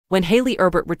When Hayley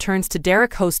Erbert returns to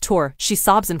Derek Hough's tour, she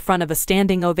sobs in front of a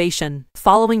standing ovation.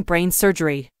 Following brain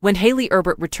surgery, when Hayley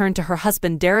Erbert returned to her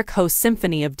husband Derek Hough's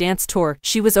Symphony of Dance tour,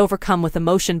 she was overcome with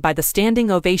emotion by the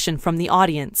standing ovation from the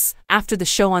audience. After the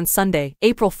show on Sunday,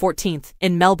 April 14th,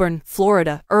 in Melbourne,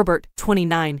 Florida, Erbert,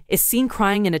 29, is seen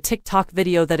crying in a TikTok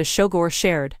video that a showgoer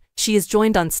shared. She is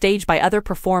joined on stage by other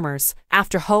performers.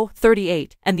 After Hough,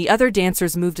 38, and the other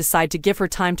dancers moved aside to give her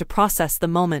time to process the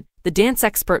moment, the dance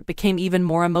expert became even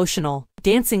more emotional.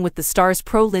 Dancing with the Stars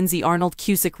pro Lindsay Arnold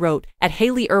Cusick wrote, "At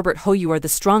Hayley Erbert Hough, you are the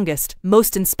strongest,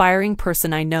 most inspiring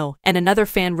person I know." And another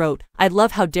fan wrote, "I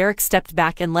love how Derek stepped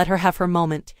back and let her have her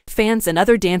moment." Fans and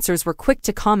other dancers were quick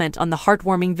to comment on the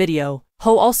heartwarming video.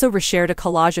 Hough also reshared a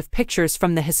collage of pictures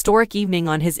from the historic evening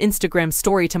on his Instagram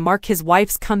story to mark his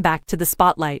wife's comeback to the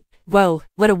spotlight. "Whoa,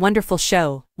 what a wonderful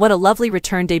show. What a lovely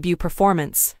return debut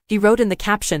performance." He wrote in the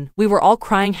caption, "We were all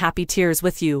crying happy tears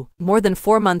with you." More than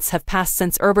 4 months have passed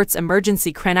since Erbert's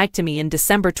emergency craniectomy in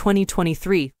December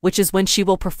 2023, which is when she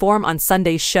will perform on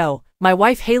Sunday's show. "My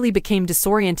wife Hayley became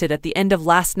disoriented at the end of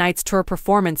last night's tour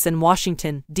performance in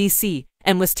Washington, D.C.,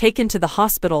 and was taken to the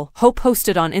hospital," Hough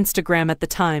posted on Instagram at the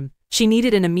time. She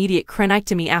needed an immediate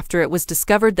craniectomy after it was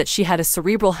discovered that she had a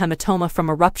cerebral hematoma from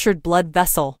a ruptured blood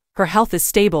vessel. Her health is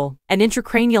stable. An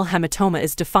intracranial hematoma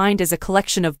is defined as a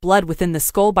collection of blood within the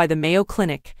skull by the Mayo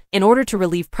Clinic. In order to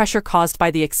relieve pressure caused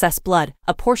by the excess blood,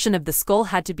 a portion of the skull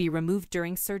had to be removed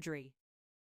during surgery.